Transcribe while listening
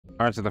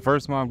Alright, so the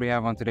first mod we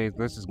have on today's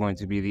list is going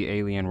to be the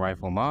Alien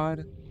Rifle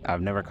mod.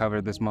 I've never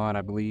covered this mod,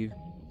 I believe,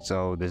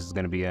 so this is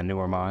going to be a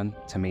newer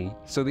mod to me.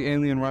 So the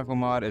Alien Rifle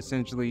mod,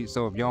 essentially,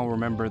 so if y'all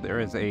remember, there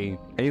is a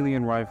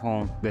alien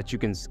rifle that you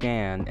can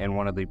scan in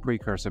one of the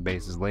precursor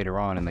bases later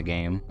on in the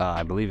game.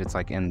 I believe it's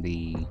like in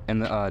the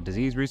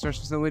disease research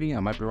facility. I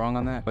might be wrong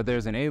on that, but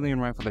there's an alien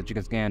rifle that you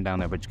can scan down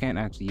there, but you can't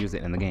actually use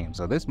it in the game.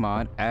 So this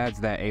mod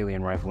adds that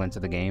alien rifle into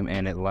the game,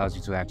 and it allows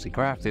you to actually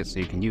craft it so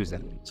you can use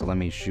it. So let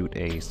me shoot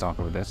a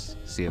stalker with this,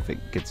 see if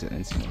it gets it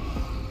instantly.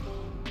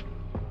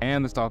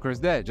 And the stalker is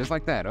dead, just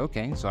like that.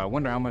 Okay, so I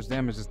wonder how much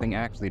damage this thing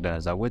actually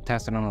does. I would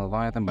test it on a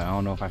Leviathan, but I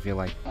don't know if I feel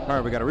like...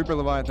 Alright, we got a Reaper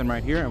Leviathan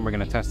right here, and we're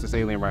gonna test this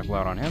alien rifle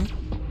out on him.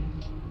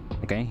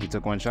 Okay, he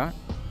took one shot.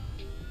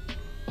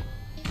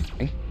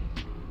 Okay.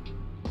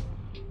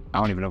 I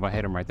don't even know if I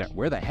hit him right there.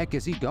 Where the heck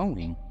is he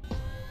going?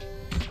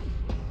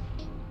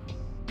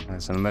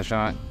 That's another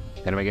shot.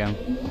 Hit him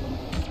again.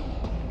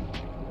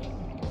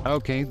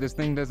 Okay, this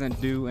thing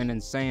doesn't do an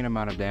insane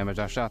amount of damage.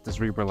 I shot this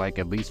Reaper like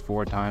at least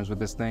 4 times with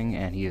this thing,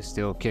 and he is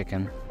still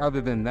kicking.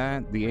 Other than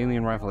that, the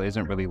alien rifle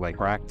isn't really like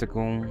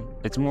practical.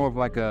 It's more of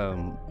like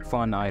a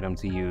fun item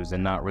to use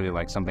and not really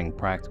like something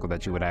practical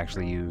that you would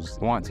actually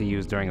want to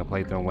use during a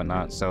playthrough and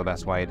whatnot. So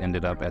that's why it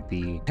ended up at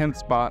the 10th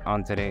spot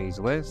on today's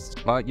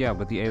list. But yeah,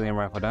 with the alien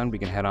rifle done, we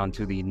can head on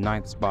to the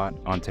 9th spot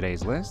on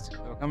today's list.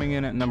 Coming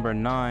in at number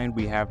 9,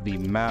 we have the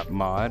map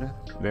mod.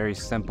 Very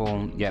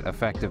simple yet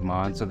effective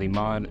mod. So the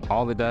mod,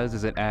 all it does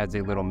is it adds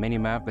a little mini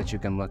map that you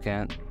can look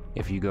at.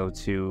 If you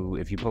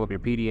pull up your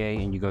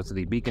PDA and you go to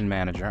the beacon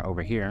manager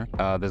over here,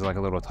 there's like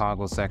a little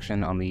toggle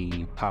section on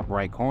the top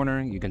right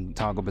corner. You can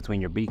toggle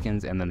between your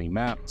beacons and then the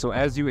map. So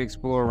as you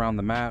explore around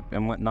the map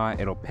and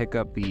whatnot, it'll pick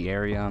up the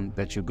area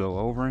that you go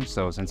over.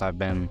 So since I've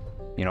been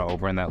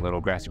over in that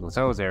little grassy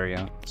plateaus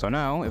area. So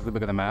now, if we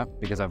look at the map,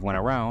 because I've went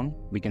around,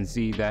 we can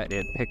see that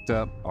it picked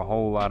up a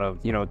whole lot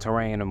of,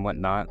 terrain and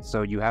whatnot.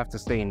 So you have to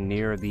stay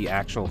near the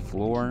actual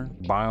floor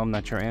biome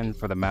that you're in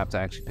for the map to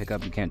actually pick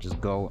up. You can't just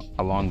go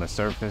along the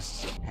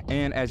surface.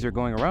 And as you're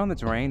going around the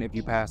terrain, if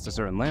you pass a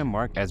certain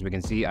landmark, as we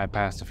can see, I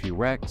passed a few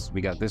wrecks.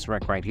 We got this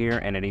wreck right here,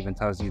 and it even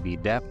tells you the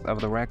depth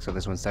of the wreck. So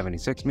this one's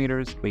 76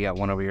 meters. We got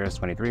one over here is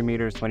 23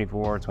 meters,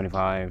 24,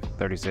 25,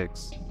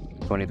 36,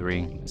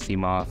 23,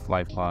 Seamoth,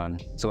 Life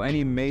Pod. So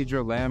any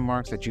major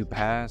landmarks that you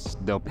pass,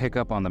 they'll pick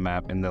up on the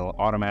map and they'll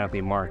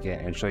automatically mark it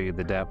and show you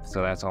the depth.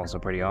 So that's also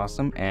pretty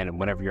awesome. And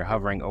whenever you're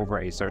hovering over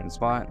a certain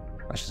spot,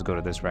 let's just go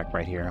to this wreck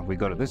right here. If we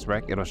go to this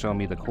wreck, it'll show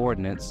me the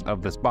coordinates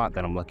of the spot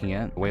that I'm looking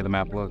at. The way the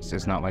map looks,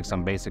 it's not like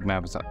some basic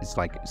map. It's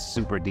like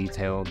super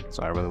detailed,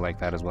 so I really like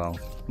that as well.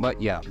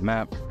 But yeah, the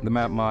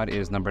map mod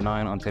is number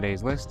 9 on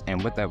today's list,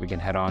 and with that, we can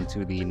head on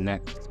to the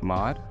next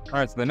mod. All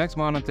right, so the next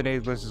mod on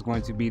today's list is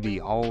going to be the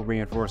hull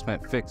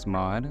reinforcement fix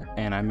mod,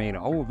 and I made a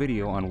whole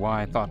video on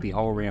why I thought the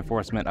hull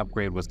reinforcement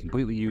upgrade was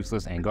completely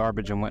useless and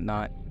garbage and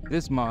whatnot.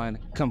 This mod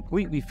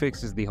completely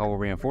fixes the hull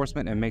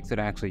reinforcement and makes it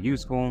actually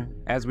useful.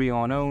 As we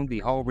all know, the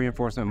hull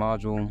reinforcement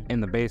module in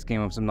the base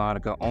game of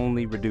Subnautica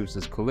only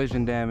reduces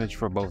collision damage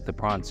for both the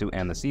prawn suit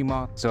and the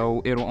Seamoth,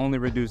 so it'll only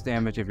reduce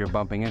damage if you're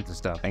bumping into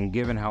stuff. And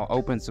given how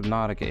open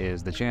Subnautica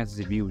is, the chances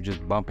of you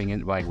just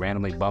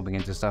randomly bumping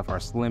into stuff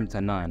are slim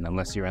to none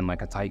unless you're in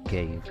like a tight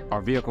cave.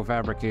 Our vehicle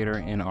fabricator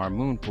in our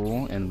moon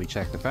pool, and we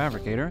check the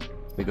fabricator.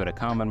 We go to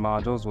common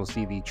modules, we'll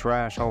see the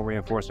trash hull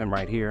reinforcement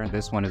right here.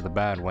 This one is the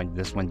bad one,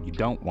 this one you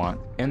don't want.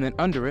 And then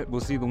under it,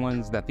 we'll see the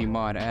ones that the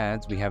mod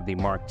adds. We have the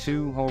Mark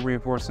II hull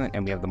reinforcement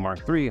and we have the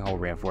Mark III hull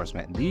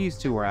reinforcement. These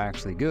two are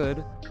actually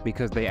good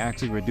because they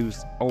actually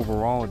reduce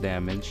overall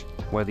damage,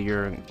 whether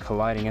you're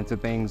colliding into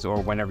things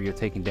or whenever you're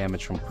taking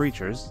damage from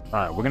creatures.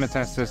 All right, we're gonna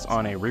test this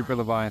on a Reaper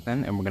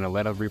Leviathan, and we're gonna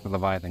let a Reaper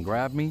Leviathan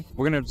grab me.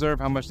 We're gonna observe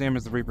how much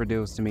damage the Reaper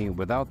deals to me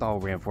without the hull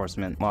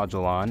reinforcement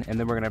module on, and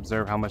then we're gonna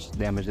observe how much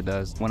damage it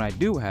does when I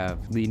do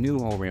have the new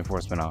hull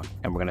reinforcement on,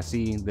 and we're gonna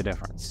see the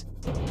difference.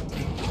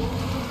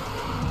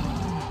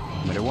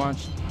 Better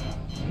watch.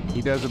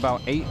 He does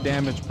about 8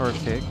 damage per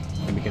tick,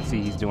 and we can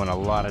see he's doing a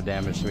lot of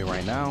damage to me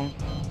right now.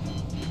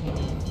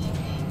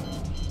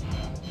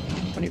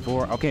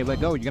 24. Okay,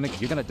 let go. You're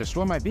gonna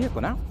destroy my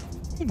vehicle now.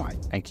 Come on.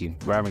 Thank you.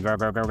 Grab me.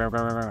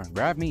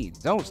 Grab me.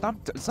 Don't stop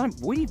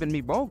weaving me,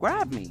 bro.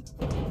 Grab me.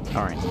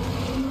 All right.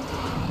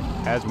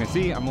 As we can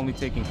see, I'm only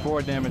taking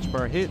 4 damage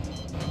per hit.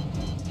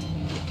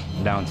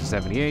 Down to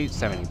 78,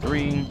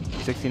 73,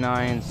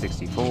 69,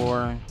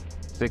 64,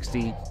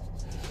 60,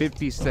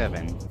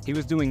 57. He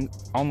was doing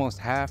almost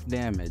half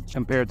damage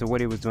compared to what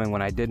he was doing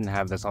when I didn't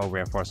have this hull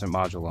reinforcement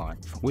module on,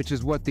 which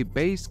is what the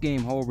base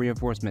game hull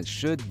reinforcement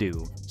should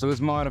do. So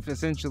this mod,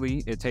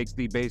 essentially, it takes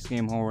the base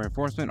game hull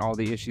reinforcement, all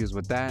the issues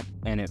with that,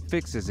 and it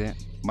fixes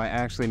it by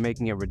actually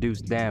making it reduce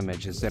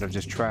damage instead of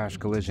just trash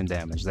collision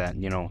damage that,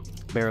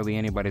 barely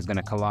anybody's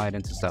gonna collide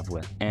into stuff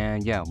with.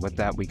 And yeah, with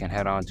that, we can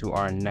head on to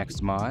our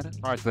next mod.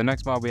 All right, so the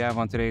next mod we have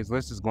on today's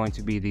list is going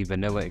to be the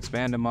Vanilla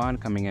Expanded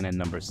mod, coming in at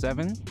number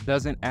 7.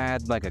 Doesn't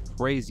add like like a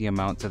crazy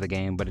amount to the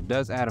game, but it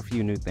does add a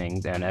few new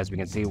things. And as we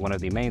can see, one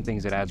of the main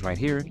things it adds right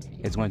here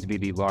is going to be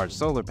the large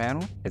solar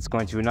panel. It's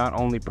going to not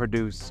only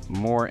produce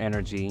more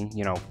energy,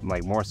 you know,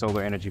 like more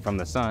solar energy from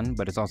the sun,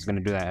 but it's also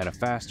going to do that at a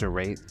faster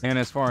rate. And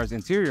as far as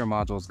interior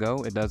modules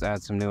go, it does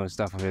add some new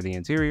stuff under the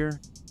interior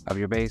of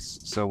your base.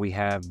 So we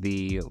have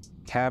the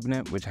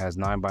cabinet, which has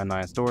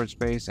 9x9 storage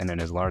space and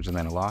it is larger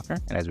than a locker.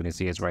 And as we can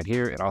see, it's right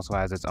here. It also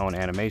has its own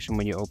animation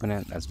when you open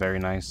it. That's very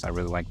nice. I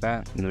really like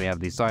that. And then we have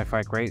the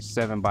sci-fi crate,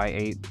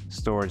 7x8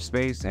 storage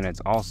space, and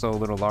it's also a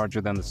little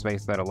larger than the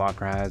space that a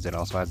locker has. It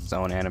also has its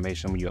own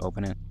animation when you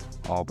open it.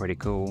 All pretty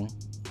cool.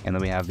 And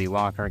then we have the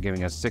locker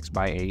giving us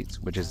 6x8,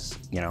 which is,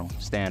 you know,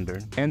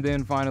 standard. And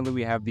then finally,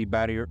 we have the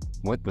battery.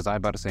 What was I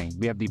about to say?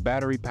 We have the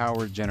battery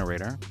powered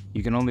generator.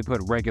 You can only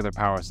put regular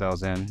power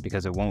cells in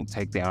because it won't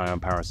take the ion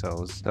power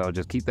cells. So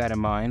just keep that in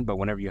mind. But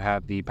whenever you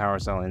have the power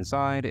cell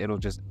inside, it'll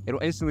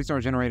instantly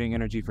start generating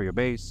energy for your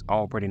base.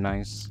 All pretty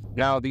nice.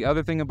 Now, the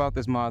other thing about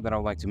this mod that I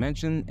would like to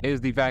mention is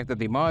the fact that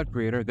the mod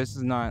creator, this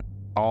is not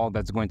all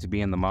that's going to be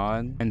in the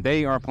mod, and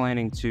they are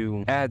planning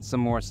to add some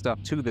more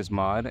stuff to this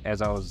mod.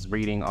 As I was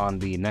reading on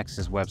the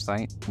Nexus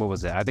website, what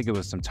was it? I think it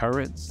was some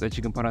turrets that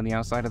you can put on the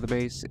outside of the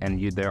base,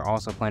 and they're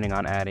also planning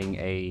on adding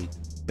a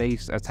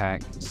base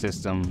attack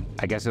system.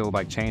 I guess it will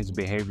like change the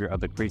behavior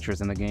of the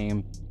creatures in the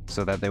game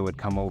so that they would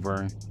come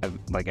over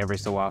like every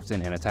so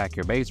often and attack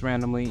your base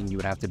randomly, and you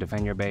would have to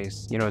defend your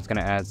base. You know, it's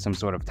going to add some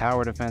sort of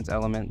tower defense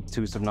element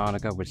to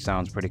Subnautica, which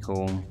sounds pretty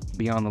cool.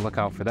 Be on the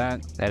lookout for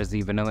that. That is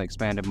the vanilla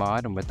expanded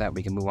mod, and with that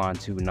we can move on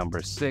to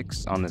number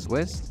 6 on this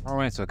list. All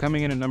right, so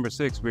coming in at number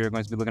 6, we are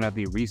going to be looking at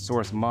the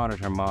resource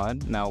monitor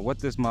mod. Now, what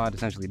this mod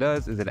essentially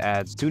does is it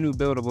adds 2 new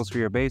buildables for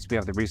your base. We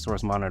have the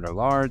resource monitor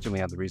large and we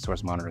have the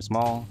resource monitor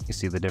small. You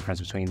see the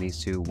difference between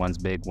these two. One's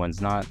big,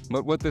 one's not.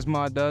 But what this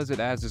mod does, it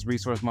adds this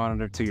resource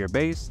monitor to your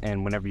base,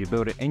 and whenever you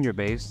build it in your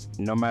base,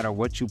 no matter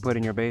what you put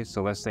in your base,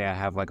 so let's say I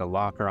have like a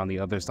locker on the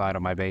other side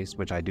of my base,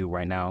 which I do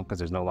right now because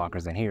there's no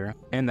lockers in here,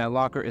 and that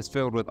locker is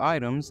filled with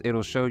items,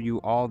 it'll show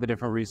you all the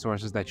different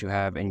resources that you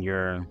have in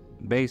your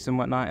base and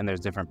whatnot, and there's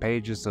different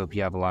pages. So if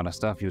you have a lot of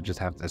stuff, you'll just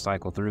have to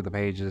cycle through the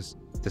pages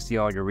to see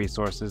all your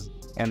resources.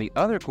 And the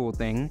other cool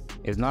thing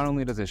is not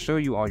only does it show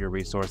you all your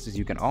resources,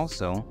 you can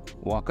also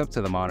walk up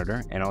to the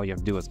monitor and all you have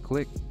to do is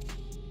click,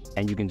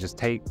 and you can just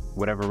take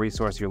whatever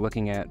resource you're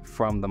looking at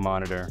from the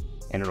monitor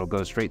and it'll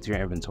go straight to your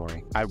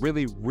inventory. I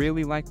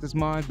really like this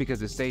mod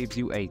because it saves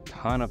you a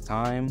ton of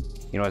time.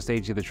 You know, it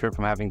saves you the trip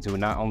from having to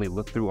not only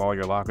look through all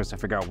your lockers to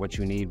figure out what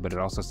you need, but it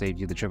also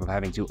saves you the trip of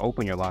having to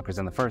open your lockers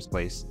in the first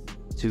place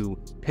to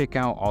pick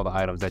out all the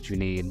items that you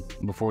need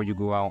before you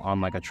go out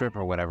on like a trip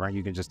or whatever.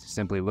 You can just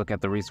simply look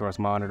at the resource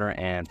monitor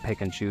and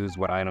pick and choose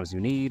what items you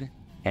need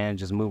and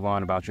just move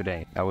on about your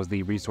day. That was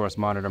the resource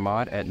monitor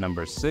mod at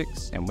number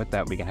 6. And with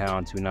that, we can head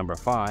on to number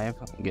 5,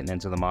 getting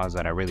into the mods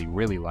that I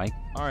really like.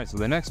 All right, so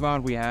the next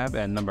mod we have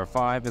at number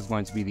 5 is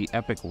going to be the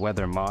epic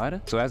weather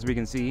mod. So as we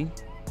can see,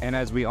 and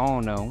as we all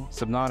know,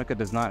 Subnautica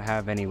does not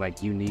have any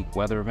like unique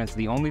weather events.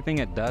 The only thing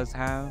it does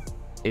have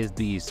is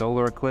the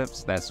solar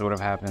eclipse that sort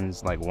of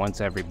happens like once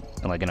every,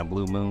 like in a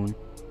blue moon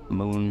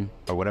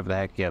or whatever the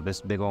heck. Yeah,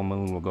 this big old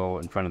moon will go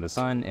in front of the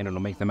sun and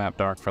it'll make the map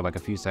dark for like a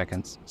few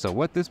seconds. So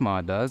what this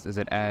mod does is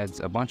it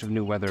adds a bunch of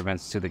new weather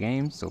events to the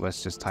game. So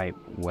let's just type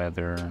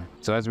weather.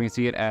 So as we can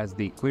see, it adds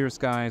the clear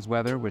skies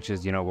weather, which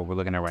is, you know, what we're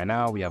looking at right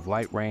now. We have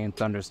light rain,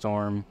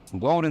 thunderstorm,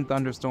 golden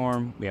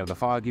thunderstorm. We have the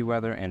foggy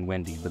weather and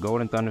windy. The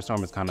golden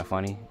thunderstorm is kind of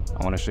funny.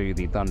 I want to show you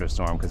the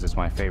thunderstorm because it's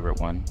my favorite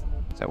one.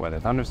 So weather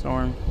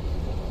thunderstorm.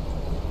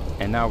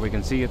 And now we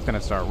can see it's going to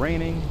start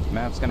raining,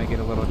 map's going to get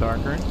a little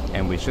darker,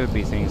 and we should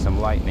be seeing some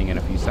lightning in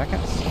a few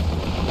seconds.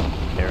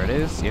 There it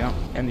is, yeah.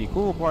 And the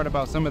cool part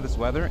about some of this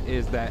weather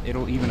is that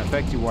it'll even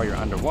affect you while you're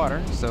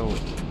underwater. So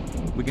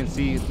we can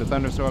see the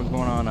thunderstorms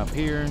going on up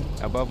here,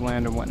 above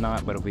land and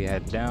whatnot, but if we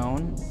head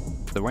down,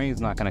 the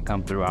rain's not going to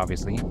come through,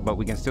 obviously, but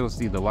we can still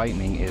see the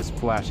lightning is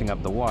flashing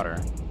up the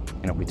water.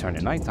 And if we turn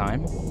to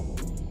nighttime,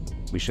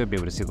 we should be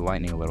able to see the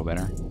lightning a little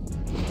better.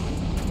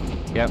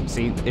 Yep,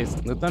 see, it's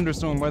the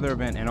thunderstorm weather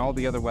event, and all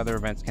the other weather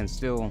events can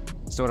still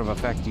sort of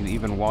affect you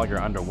even while you're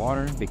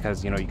underwater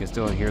because, you know, you can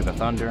still hear the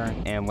thunder,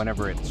 and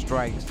whenever it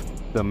strikes,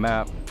 the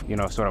map, you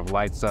know, sort of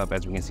lights up,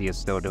 as we can see it's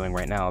still doing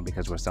right now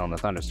because we're still in the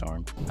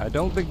thunderstorm. I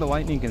don't think the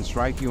lightning can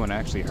strike you and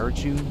actually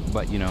hurt you,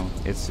 but, you know,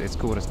 it's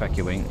cool to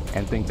speculate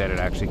and think that it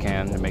actually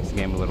can. It makes the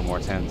game a little more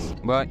tense.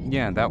 But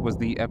yeah, that was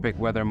the epic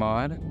weather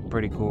mod.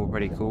 Pretty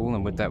cool.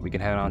 And with that, we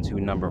can head on to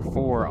number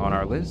 4 on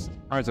our list.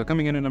 All right, so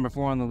coming in at number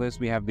 4 on the list,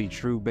 we have the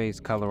True Base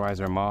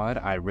Colorizer mod.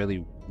 I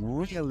really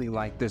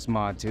like this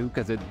mod too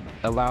because it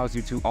allows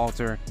you to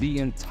alter the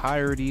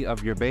entirety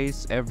of your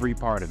base, every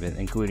part of it,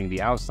 including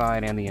the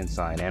outside and the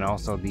inside, and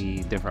also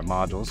the different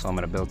modules. So I'm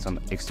going to build some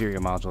exterior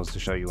modules to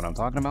show you what I'm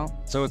talking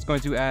about. So it's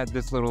going to add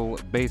this little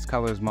base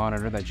colors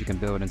monitor that you can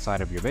build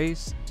inside of your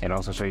base. It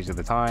also shows you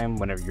the time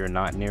whenever you're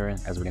not near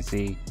it, as we can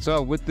see.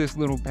 So with this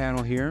little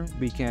panel here,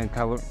 we can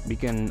We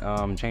can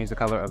change the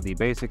color of the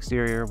base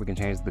exterior. We can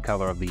change the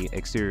color of the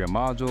exterior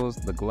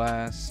modules, the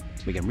glass.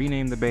 We can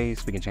rename the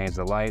base. We can change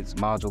the lights,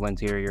 module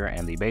interior,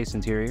 and the base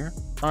interior.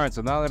 All right,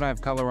 so now that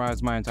I've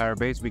colorized my entire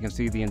base, we can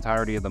see the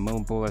entirety of the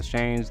moon pool has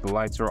changed. The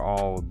lights are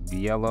all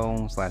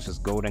yellow /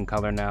 just golden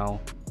color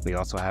now. We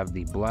also have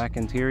the black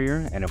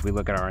interior, and if we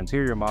look at our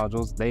interior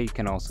modules, they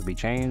can also be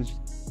changed.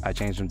 I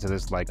changed them to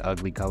this like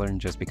ugly color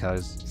just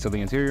because. So the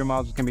interior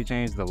modules can be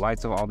changed. The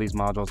lights of all these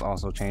modules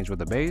also change with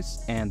the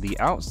base, and the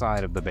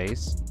outside of the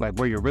base, like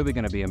where you're really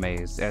going to be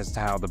amazed as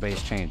to how the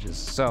base changes.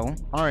 So,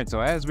 all right,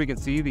 so as we can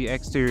see, the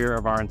exterior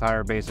of our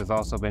entire base has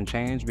also been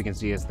changed. We can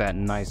see it's that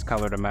nice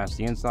color to match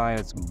the inside.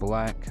 It's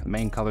black, the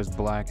main color is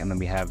black, and then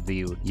we have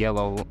the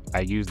yellow.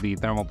 I use the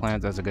thermal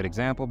plants as a good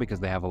example because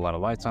they have a lot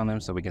of lights on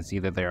them, so we can see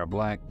that they are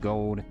black,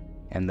 gold,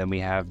 and then we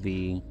have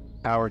the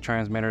power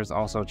transmitters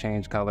also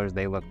change colors.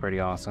 They look pretty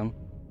awesome.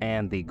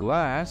 And the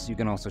glass, you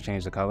can also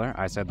change the color.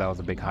 I said that was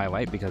a big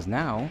highlight because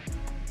now,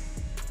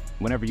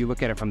 whenever you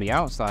look at it from the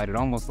outside, it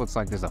almost looks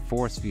like there's a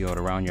force field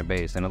around your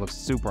base, and it looks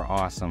super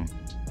awesome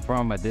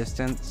from a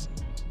distance.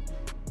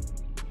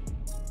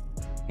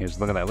 Here's,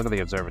 look at that. Look at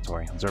the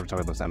observatory.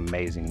 Observatory looks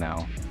amazing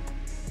now.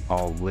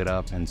 All lit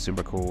up and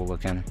super cool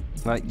looking.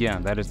 But yeah,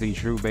 that is the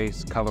True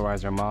Base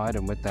Colorizer mod,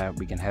 and with that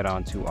we can head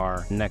on to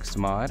our next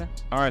mod.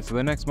 Alright, so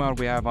the next mod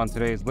we have on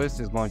today's list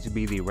is going to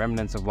be the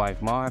Remnants of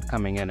Life mod,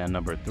 coming in at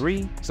number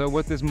 3. So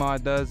what this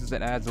mod does is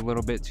it adds a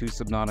little bit to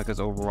Subnautica's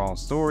overall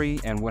story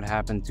and what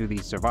happened to the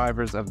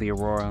survivors of the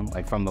Aurora,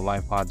 like from the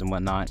life pods and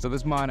whatnot. So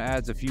this mod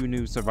adds a few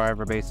new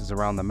survivor bases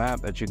around the map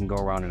that you can go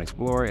around and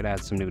explore. It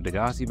adds some new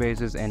Degasi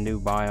bases and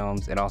new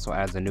biomes. It also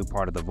adds a new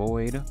part of the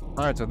Void.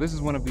 Alright, so this is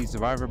one of the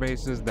survivor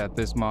bases that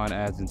this mod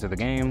adds into the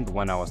game, the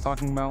one I was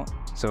talking about.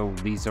 So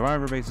the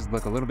survivor bases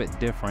look a little bit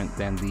different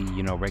than the,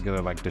 you know,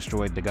 regular like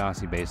destroyed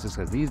Degasi bases,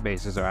 because these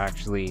bases are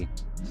actually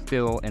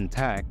still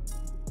intact,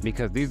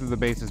 because these are the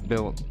bases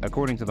built,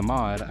 according to the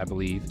mod, I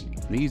believe,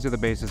 these are the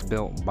bases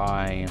built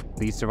by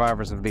the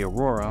survivors of the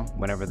Aurora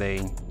whenever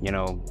they, you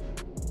know,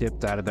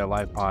 dipped out of their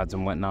life pods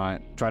and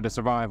whatnot, tried to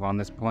survive on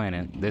this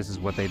planet. This is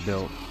what they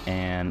built,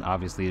 and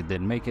obviously it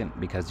didn't make it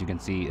because you can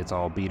see it's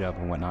all beat up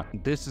and whatnot.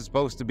 This is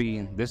supposed to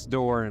be, this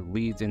door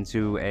leads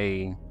into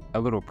a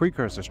little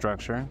precursor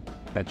structure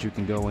that you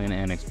can go in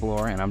and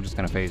explore, and I'm just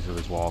gonna phase through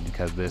this wall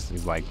because this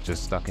is like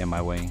just stuck in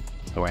my way.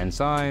 So we're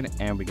inside,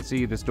 and we can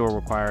see this door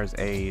requires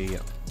a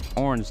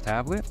orange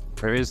tablet.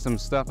 There is some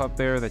stuff up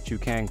there that you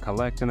can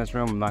collect in this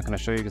room. I'm not going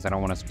to show you because I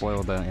don't want to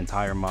spoil the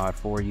entire mod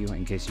for you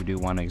in case you do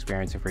want to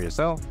experience it for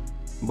yourself.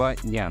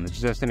 But yeah,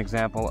 it's just an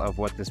example of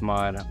what this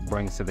mod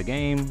brings to the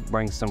game.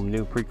 Brings some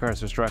new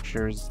precursor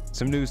structures,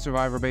 some new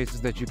survivor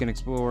bases that you can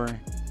explore,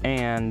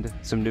 and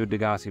some new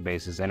Degasi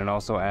bases. And it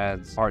also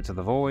adds part to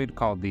the Void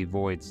called the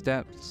Void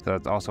Steps, so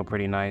that's also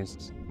pretty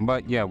nice.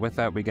 But yeah, with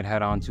that we can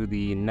head on to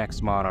the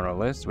next mod on our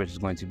list, which is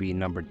going to be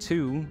number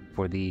 2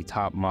 for the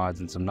top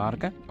mods in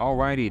Subnautica.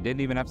 Alrighty,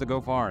 didn't even have to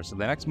go far. So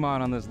the next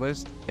mod on this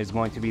list is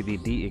going to be the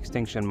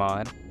De-Extinction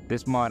mod.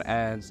 This mod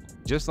adds,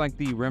 just like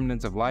the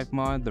Remnants of Life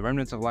mod, the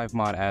Remnants of Life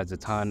mod adds a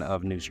ton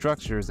of new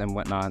structures and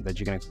whatnot that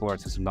you can explore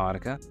to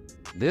Subnautica.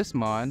 This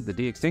mod, the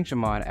De-Extinction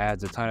mod,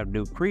 adds a ton of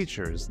new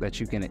creatures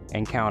that you can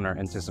encounter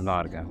into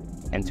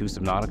Subnautica. Into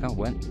Subnautica?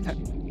 What?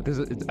 There's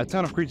a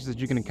ton of creatures that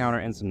you can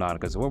encounter in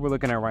Subnautica. So what we're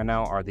looking at right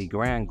now are the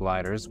Grand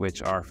Gliders,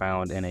 which are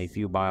found in a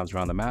few biomes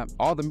around the map.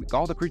 All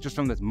the creatures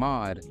from this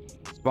mod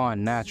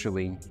spawn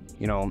naturally,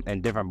 you know,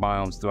 in different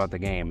biomes throughout the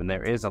game, and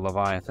there is a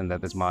Leviathan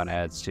that this mod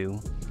adds to.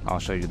 I'll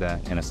show you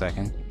that in a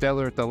second.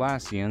 Stellar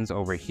Thalassians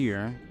over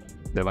here,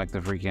 they're like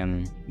the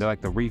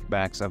reef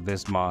backs of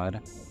this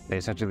mod. They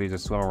essentially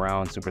just swim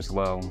around super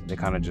slow. They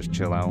kind of just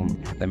chill out.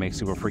 They make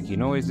super freaky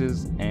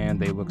noises, and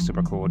they look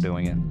super cool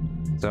doing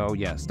it. So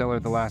yeah, Stellar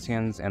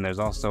Thalassians, and there's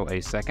also a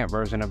second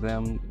version of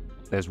them.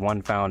 There's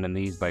one found in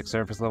these like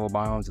surface level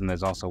biomes, and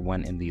there's also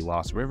one in the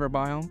Lost River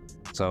biome.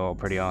 So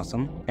pretty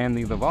awesome. And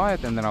the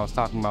Leviathan that I was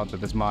talking about that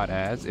this mod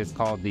adds is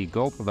called the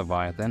Gulp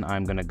Leviathan.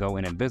 I'm gonna go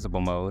in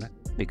invisible mode,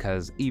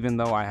 because even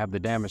though I have the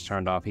damage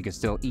turned off, he can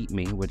still eat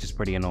me, which is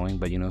pretty annoying,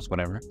 but you know, it's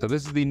whatever. So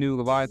this is the new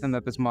Leviathan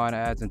that this mod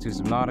adds into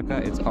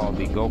Subnautica. It's called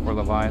the Gulper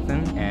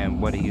Leviathan,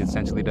 and what he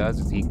essentially does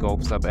is he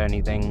gulps up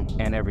anything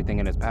and everything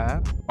in his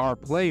path. Our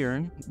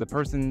player,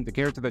 the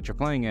character that you're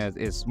playing as,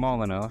 is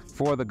small enough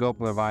for the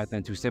Gulper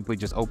Leviathan to simply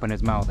just open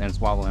his mouth and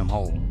swallow him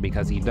whole,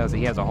 because he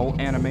has a whole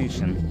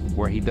animation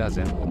where he does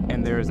it.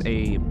 And there's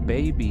a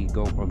baby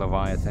Gulper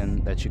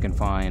Leviathan that you can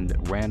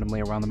find randomly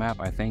around the map.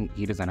 I think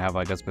he doesn't have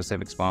like a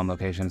specific spawn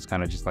location. It's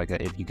kind of just like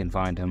if you can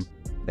find him,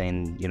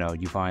 then you know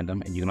you find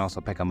him, and you can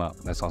also pick him up.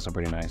 That's also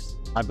pretty nice.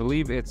 I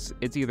believe it's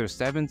either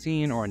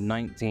 17 or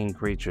 19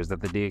 creatures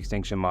that the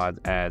De-Extinction mod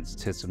adds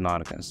to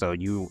Subnautica, so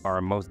you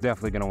are most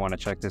definitely going to want to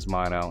check this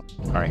mod out.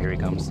 All right, here he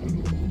comes.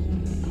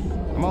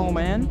 Come on,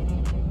 man.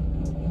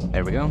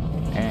 There we go.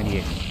 And he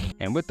ate.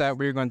 And with that,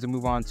 we're going to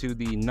move on to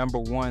the number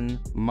 1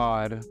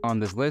 mod on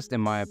this list,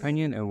 in my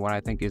opinion, and what I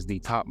think is the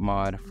top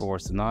mod for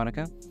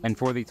Subnautica. And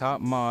for the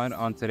top mod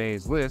on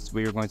today's list,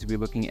 we are going to be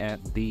looking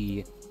at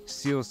the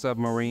Seal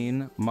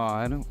Submarine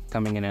mod,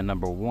 coming in at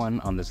number 1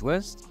 on this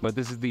list. But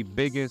this is the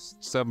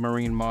biggest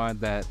submarine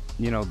mod that,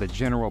 you know, the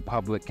general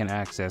public can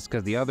access,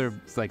 because the other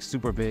like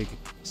super big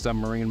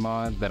submarine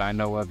mod that I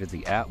know of is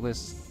the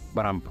Atlas,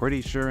 but I'm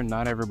pretty sure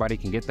not everybody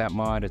can get that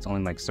mod. It's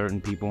only like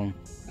certain people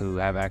who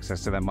have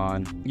access to that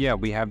mod. Yeah,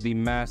 we have the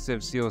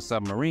massive Seal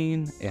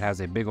Submarine. It has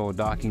a big old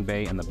docking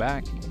bay in the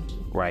back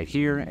right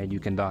here, and you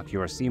can dock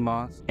your sea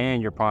moth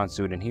and your prawn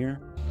suit in here.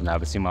 Now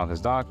the sea moth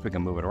is docked, we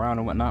can move it around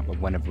and whatnot, but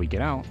whenever we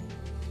get out,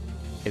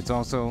 it's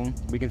also,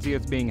 we can see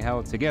it's being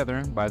held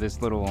together by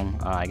this little,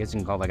 I guess you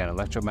can call it like an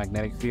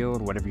electromagnetic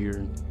field, whatever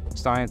your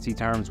sciencey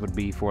terms would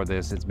be for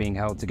this. It's being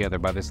held together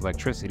by this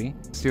electricity.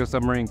 Seal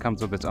Submarine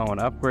comes with its own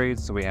upgrades,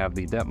 so we have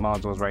the depth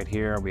modules right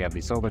here, we have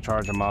the solar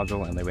charger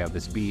module, and then we have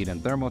the speed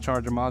and thermal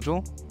charger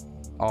module.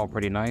 All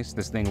pretty nice.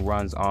 This thing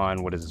runs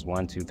on, what is this,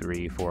 1, 2,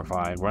 3, 4,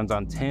 5, runs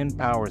on 10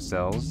 power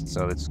cells,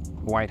 so it's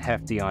quite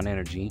hefty on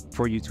energy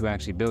for you to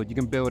actually build. You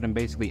can build in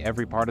basically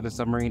every part of the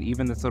submarine,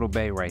 even this little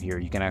bay right here.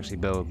 You can actually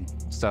build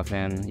stuff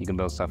in. You can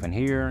build stuff in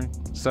here.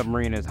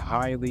 Submarine is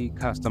highly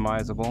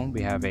customizable.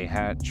 We have a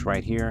hatch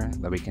right here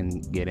that we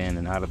can get in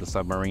and out of the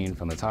submarine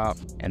from the top.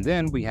 And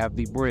then we have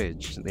the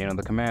bridge, you know,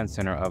 the command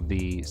center of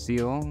the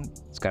Seal.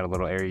 It's got a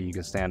little area you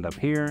can stand up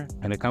here,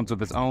 and it comes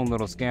with its own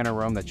little scanner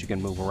room that you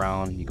can move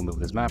around. You can move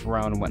this map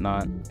around and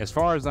whatnot. As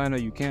far as I know,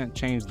 you can't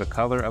change the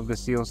color of the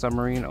Seal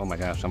Submarine. Oh my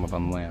gosh, I'm up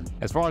on the land.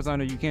 As far as I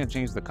know, you can't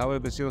change the color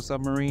of the Seal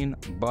Submarine,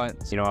 but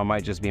you know, I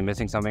might just be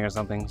missing something or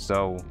something.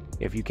 So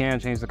if you can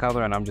change the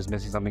color and I'm just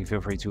missing something,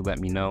 feel free to let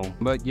me know.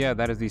 But yeah,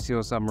 that is the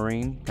Seal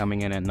Submarine,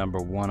 coming in at number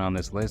 1 on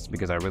this list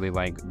because I really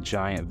like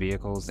giant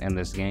vehicles in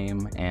this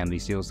game, and the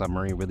Seal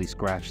Submarine really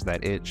scratched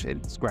that itch.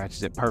 It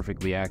scratches it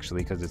perfectly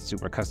actually, because it's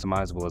super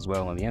customizable as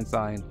well on the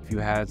inside. If you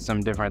had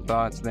some different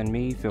thoughts than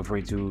me, feel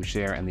free to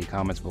share in the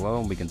comments below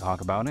and we can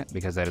talk about it,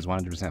 because that is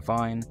 100%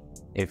 fine.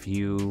 If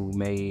you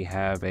may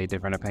have a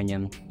different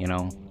opinion, you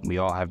know, we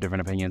all have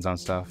different opinions on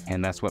stuff,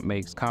 and that's what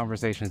makes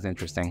conversations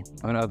interesting.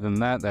 And other than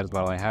that, that is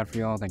what I had for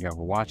y'all. Thank y'all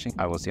for watching.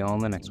 I will see y'all on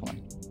the next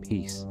one.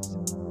 Peace.